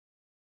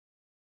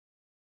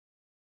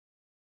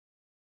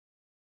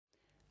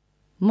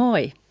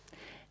Moi!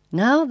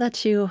 Now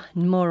that you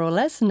more or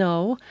less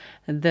know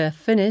the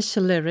Finnish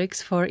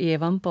lyrics for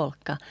Ievan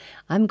polkka,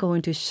 I'm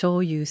going to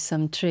show you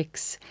some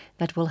tricks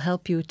that will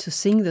help you to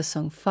sing the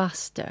song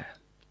faster.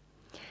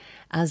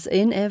 As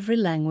in every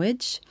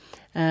language,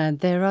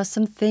 there are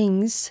some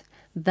things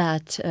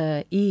that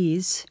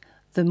ease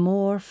the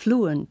more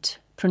fluent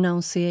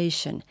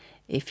pronunciation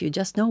if you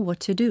just know what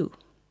to do.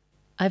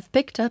 I've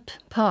picked up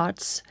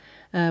parts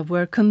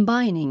where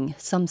combining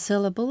some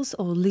syllables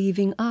or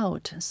leaving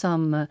out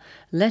some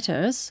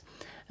letters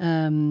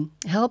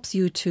helps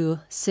you to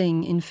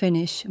sing in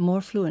Finnish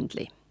more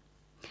fluently.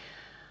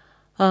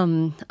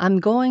 I'm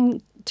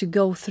going to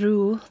go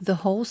through the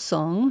whole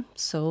song,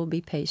 so be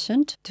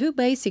patient. Two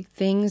basic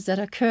things that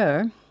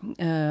occur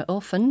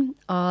often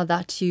are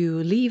that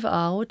you leave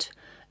out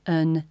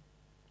a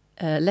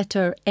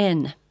letter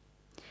N,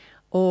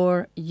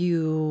 or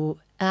you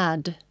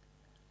add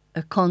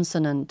a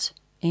consonant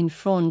in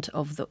front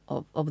of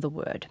the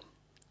word.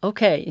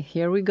 Okay,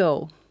 here we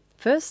go.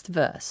 First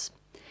verse.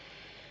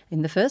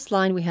 In the first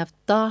line we have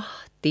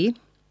tahti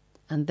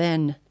and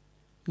then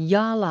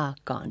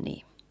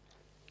jalakani.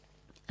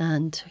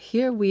 And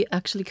here we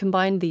actually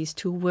combine these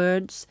two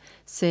words,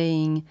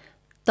 saying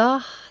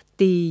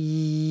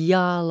tahti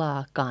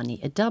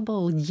jalakani, a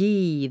double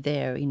Y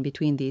there in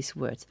between these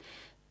words.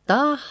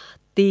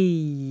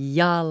 Tahti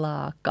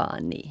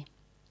jalakani.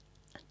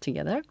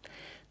 Together.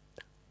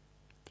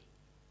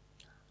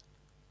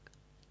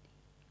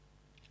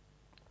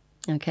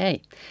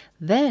 Okay,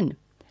 then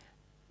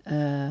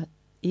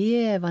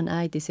Ievan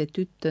äiti se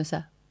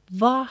tyttönsä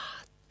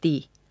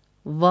vahti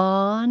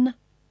vaan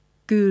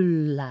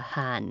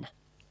kyllähän.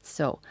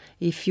 So,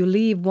 if you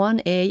leave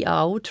one A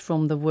out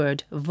from the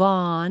word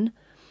vaan,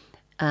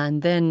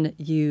 and then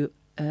you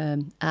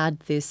add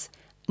this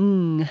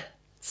ng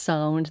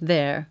sound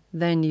there,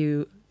 then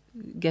you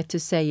get to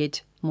say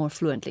it more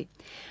fluently.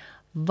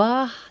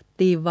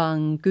 Vahti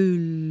vaan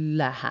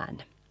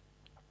kyllähän.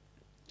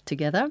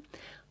 Together.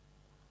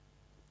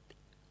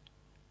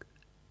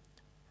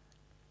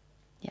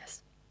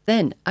 Yes.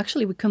 Then,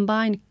 actually, we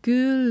combine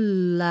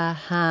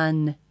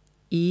kyllähän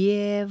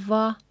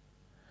Ieva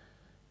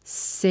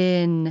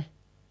sen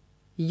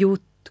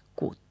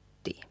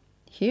jutkutti.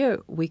 Here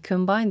we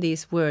combine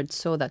these words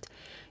so that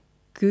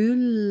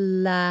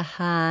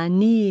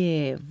kyllähän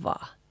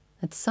Ieva.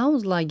 It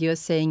sounds like you're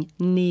saying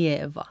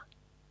Nieva.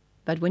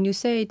 But when you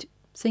say it,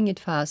 sing it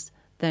fast,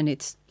 then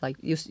it's like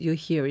you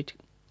hear it,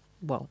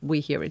 well, we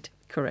hear it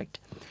correct.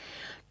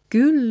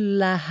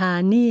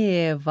 Kyllähän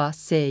Ieva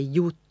se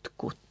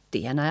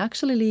jutkutti. And I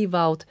actually leave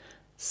out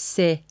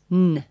se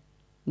n,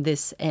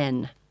 this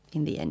n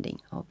in the ending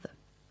of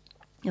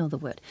the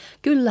word.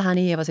 Kyllähän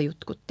Ieva se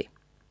jutkutti.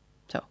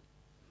 So,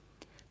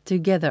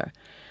 together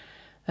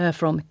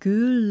from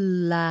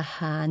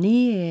kyllähän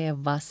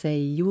Ieva se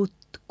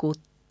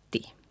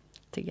jutkutti.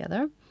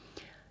 Together.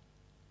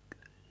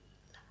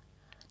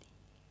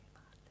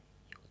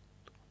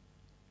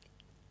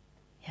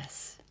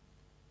 Yes.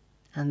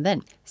 And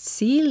then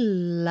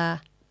sillä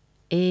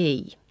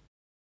ei.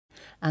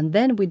 And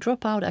then we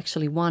drop out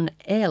actually one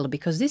L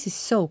because this is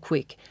so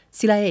quick.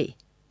 Sillä ei.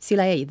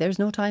 Sillä ei. There's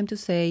no time to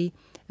say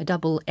a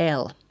double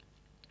L.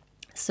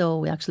 So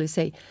we actually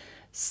say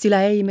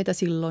sillä ei meitä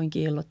silloin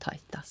kiellot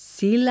haittaa.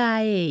 Sillä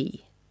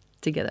ei.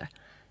 Together.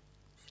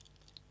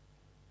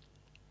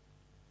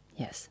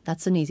 Yes,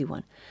 that's an easy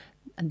one.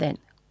 And then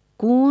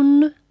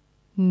kun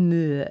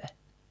myö.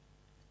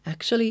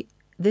 Actually,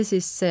 this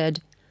is said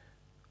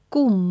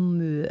kun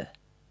myö.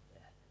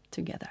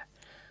 Together.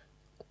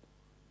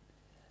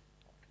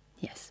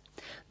 Yes,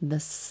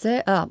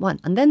 one,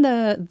 and then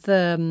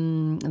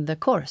the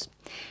chorus.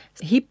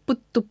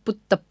 Hipput, tupput,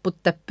 tapput,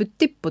 tapput,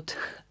 tipput.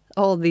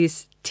 All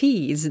these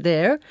T's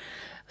there,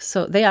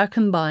 so they are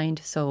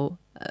combined. So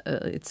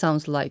it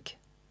sounds like,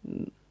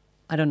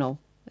 I don't know.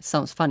 It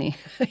sounds funny,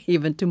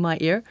 even to my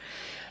ear.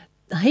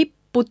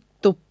 Hipput,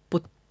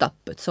 tupput,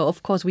 tapput. So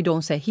of course we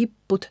don't say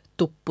hipput,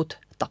 tupput,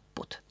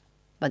 tapput,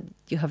 but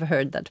you have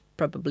heard that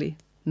probably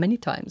many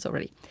times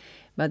already.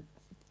 But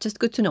just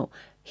good to know.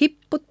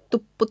 Hipput,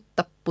 tupput,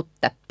 tapput,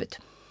 tapput.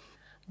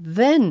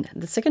 Then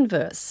the second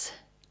verse.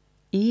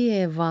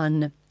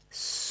 Ievan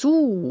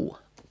suu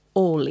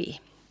oli.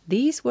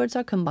 These words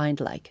are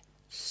combined like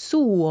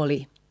suu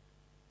oli.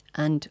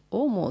 And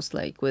almost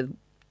like with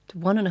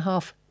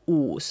 1.5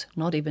 u's,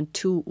 not even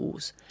 2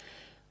 u's.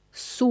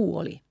 Suu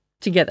oli.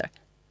 Together.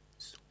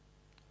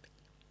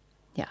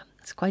 Yeah,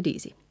 it's quite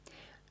easy.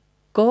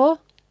 Ko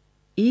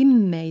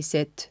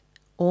immeiset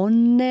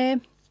onne.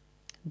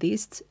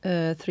 These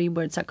 3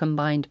 words are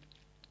combined.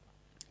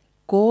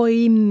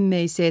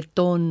 Koimmeiset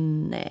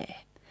onne.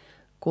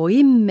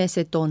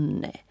 Koimmeiset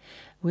onne.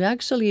 We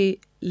actually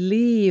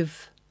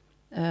leave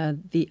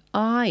the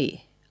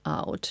I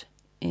out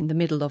in the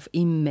middle of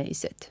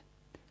immeiset.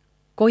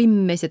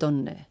 Koimmeiset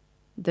onne.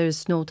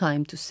 There's no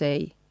time to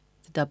say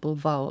the double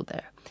vowel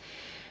there.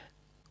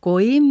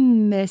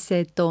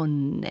 Koimmeiset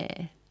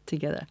onne.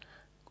 Together.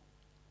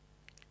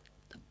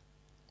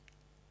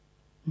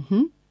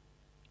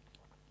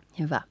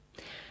 Hyvä.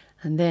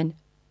 And then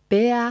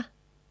pea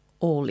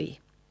oli.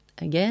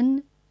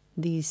 Again,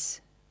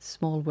 these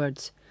small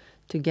words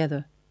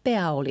together.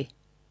 Pää oli.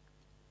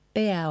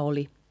 Pää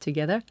oli.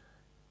 Together.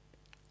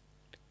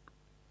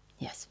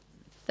 Yes.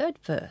 Third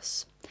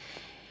verse.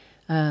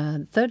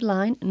 Third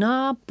line.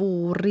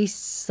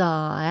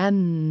 Naapurissa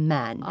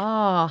ämmän.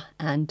 A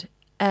and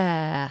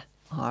ä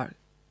are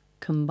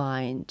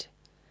combined.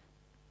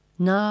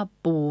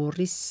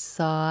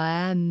 Naapurissa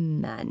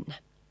ämmän.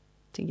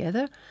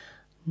 Together.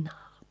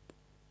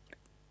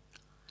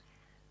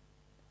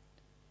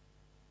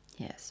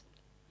 Yes.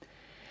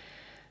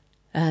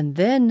 And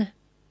then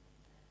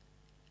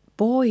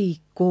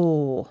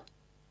poikoo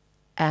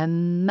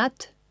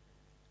ämmät.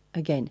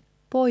 Again,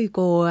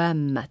 poikoo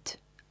ämmät.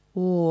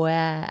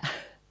 O-ä.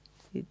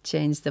 You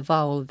change the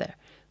vowel there.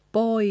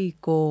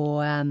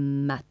 Poikoo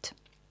ämmät.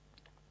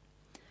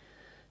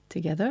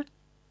 Together.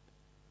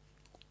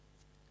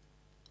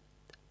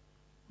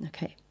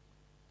 Okay.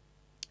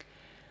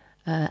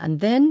 And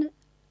then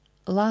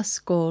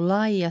laskoo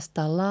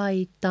laidasta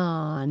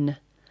laitaan.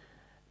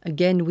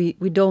 Again,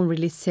 we don't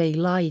really say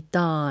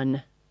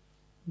laitaan,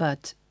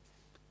 but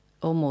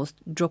almost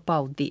drop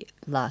out the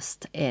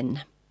last N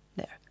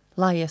there.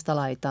 Laidasta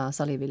laitaan,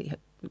 salivili.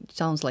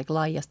 Sounds like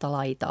laidasta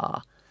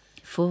laitaa.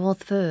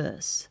 Fourth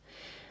verse.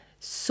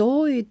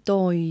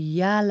 Soiton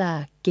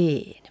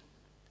jälkeen.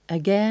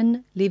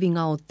 Again, leaving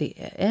out the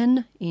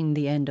N in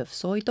the end of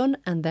soiton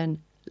and then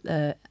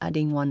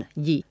adding one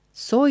J.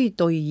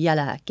 Soiton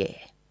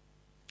jälkeen.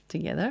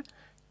 Together.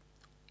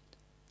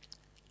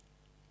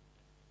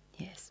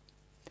 Yes.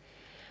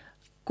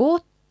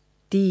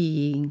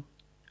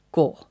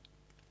 Kotiinko.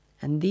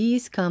 And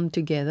these come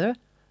together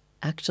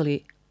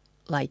actually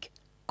like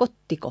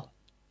kottiko.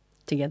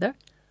 Together.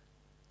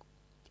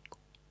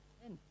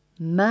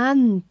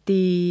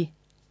 Mäntini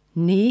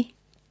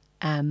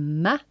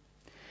ämmä.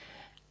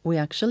 We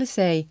actually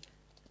say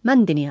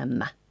mäntini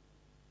ämmä.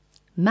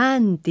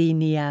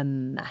 Mäntini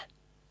ämmä.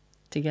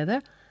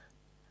 Together.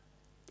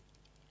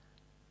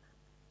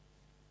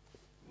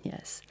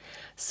 Yes.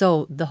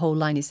 So the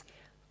whole line is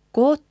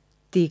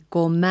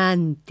kottiko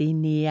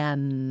mäntini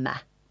ämmä.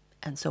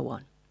 And so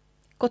on.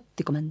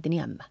 Kottiko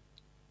mäntini ämmä.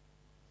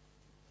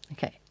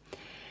 Okay.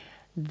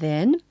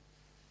 Then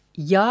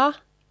ja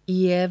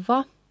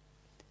Ieva.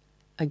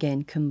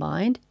 Again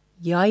combined.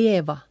 Ja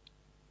Ieva.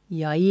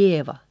 Ja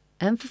Ieva.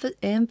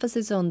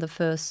 Emphasis on the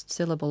first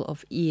syllable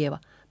of Ieva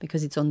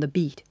because it's on the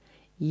beat.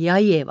 Ja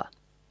Ieva.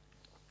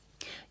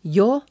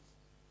 Jo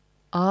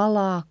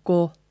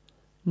alako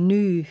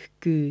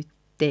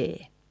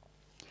nyyhkyyttee.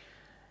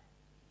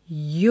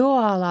 Jo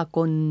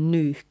alako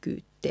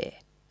nyyhkyyttee.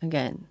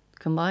 Again,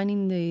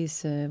 combining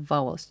these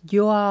vowels.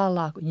 Jo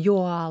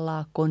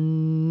alako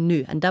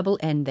ny. And double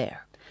N there.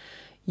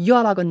 Jo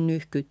alako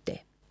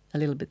nyyhkyyttee. A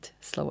little bit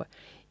slower.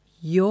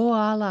 Jo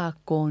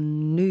alako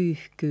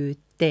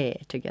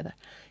nyyhkyyttee. Together.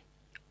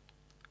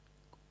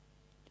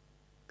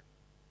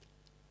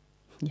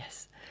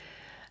 Yes.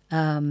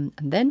 And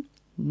then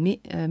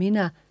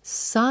minä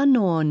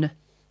sanon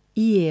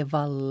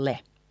Ievalle.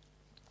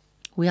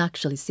 We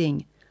actually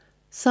sing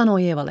sano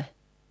Ievalle.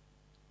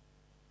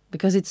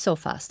 Because it's so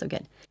fast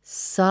again.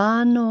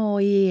 Sano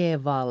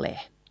Ievalle.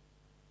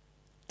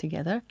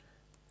 Together.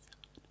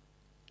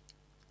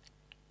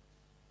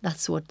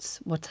 That's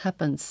what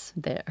happens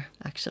there,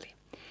 actually.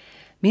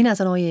 Minä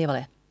sanon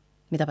Ievalle,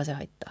 mitäpä se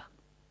haittaa.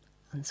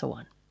 And so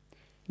on.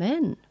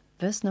 Then,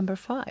 verse number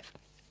 5.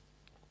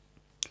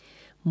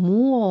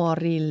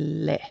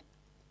 Muorille.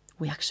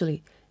 We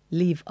actually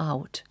leave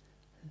out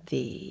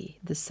the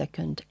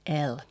second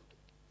L.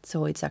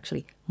 So it's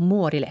actually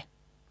muorille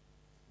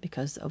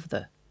because of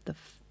the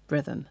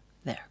rhythm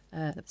there.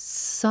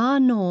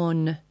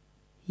 Sanon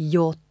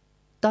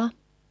jotta.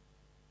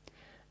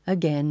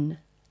 Again,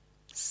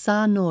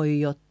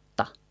 sanoi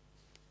jotta.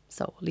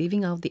 So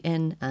leaving out the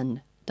N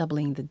and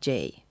doubling the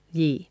J.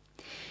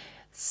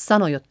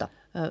 Sanoi jotta.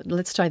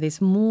 Let's try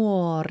this.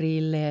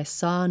 Muorille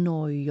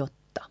sanoi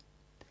jotta.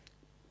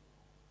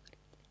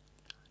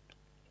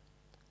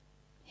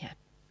 Yeah.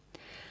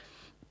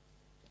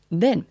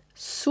 Then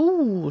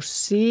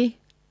suusi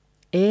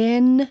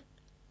en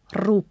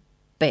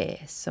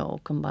ruppee. So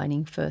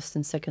combining first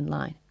and second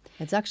line.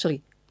 It's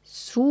actually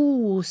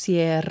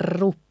suusie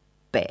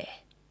ruppee.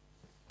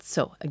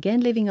 So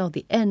again leaving out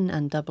the N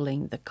and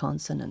doubling the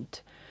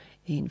consonant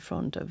in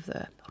front of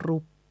the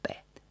ruppe.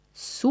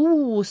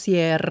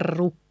 Suusie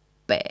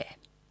ruppee.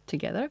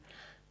 Together.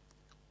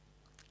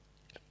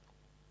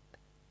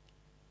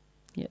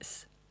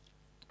 Yes.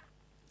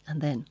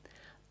 And then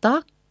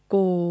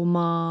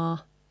takkoma.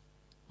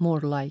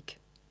 More like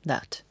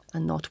that.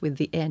 And not with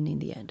the N in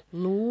the end.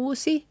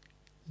 Luusi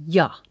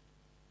ja.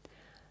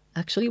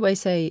 Actually we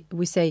say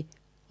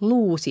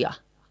luusia.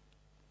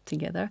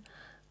 Together.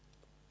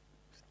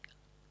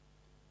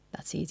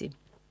 That's easy.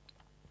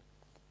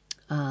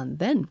 And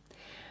then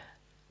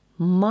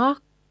makoma,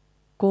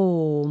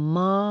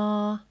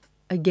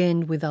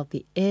 again without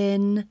the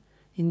N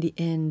in the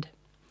end.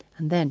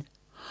 And then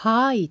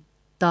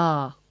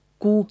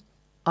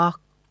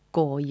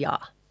haittakuakkoja.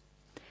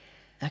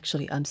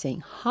 Actually, I'm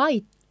saying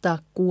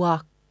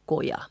haittakuakkoja.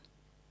 guakkoja.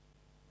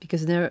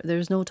 Because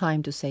there's no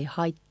time to say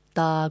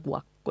haittaa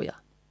guakkoja.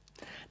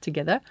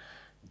 Together.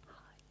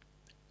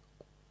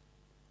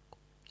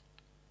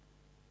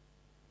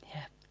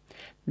 Yeah.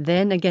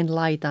 Then again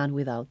laitaan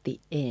without the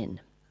N.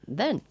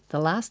 Then the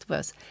last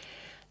verse.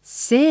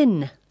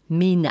 Sen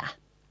minä.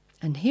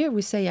 And here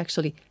we say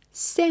actually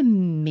sen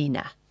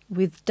minä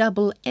with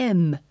double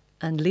M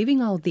and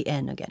leaving out the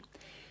N again.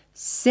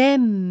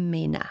 Sen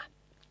minä.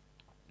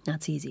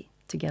 That's easy.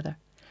 Together.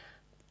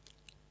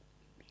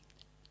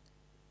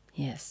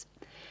 Yes.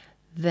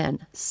 Then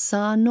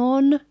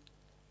sanon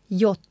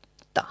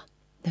jotta.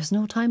 There's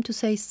no time to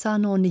say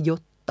sanon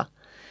jotta.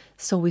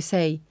 So we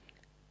say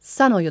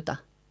sano jota.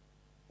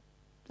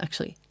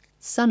 Actually,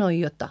 sano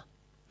jota.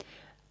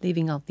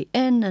 Leaving out the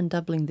N and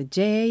doubling the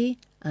J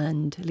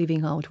and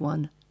leaving out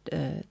one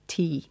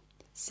T.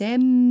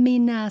 Sen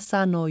minä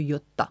sano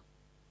jotta.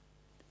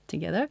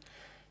 Together.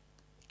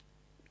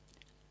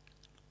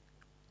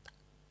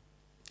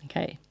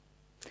 Okay.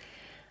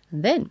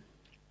 And then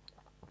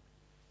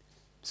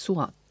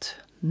suot.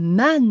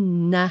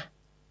 Mä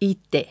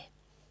ite.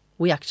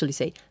 We actually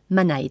say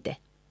mä ite.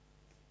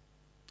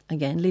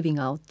 Again, leaving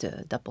out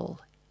the double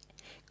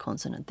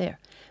consonant there.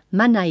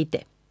 Mä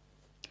ite.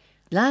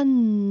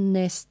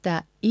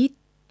 Lännestä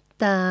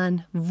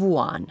itään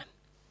vuon.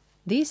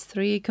 These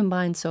three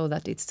combine so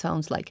that it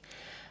sounds like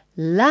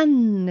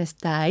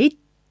lännestä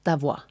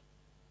ittävua.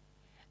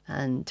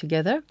 And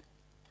together.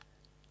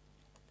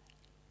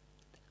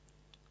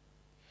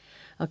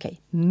 Okay,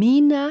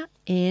 minä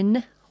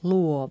en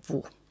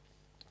luovu.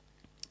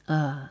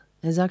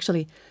 There's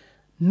actually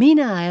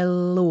minä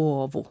en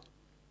luovu.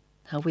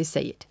 How we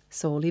say it.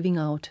 So leaving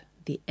out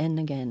the N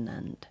again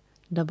and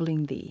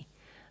doubling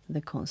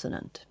the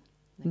consonant.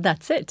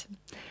 That's it.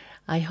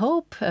 I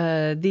hope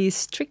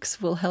these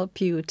tricks will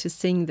help you to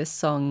sing the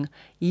song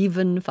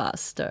even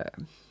faster.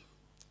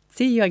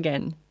 See you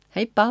again.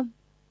 Heippa!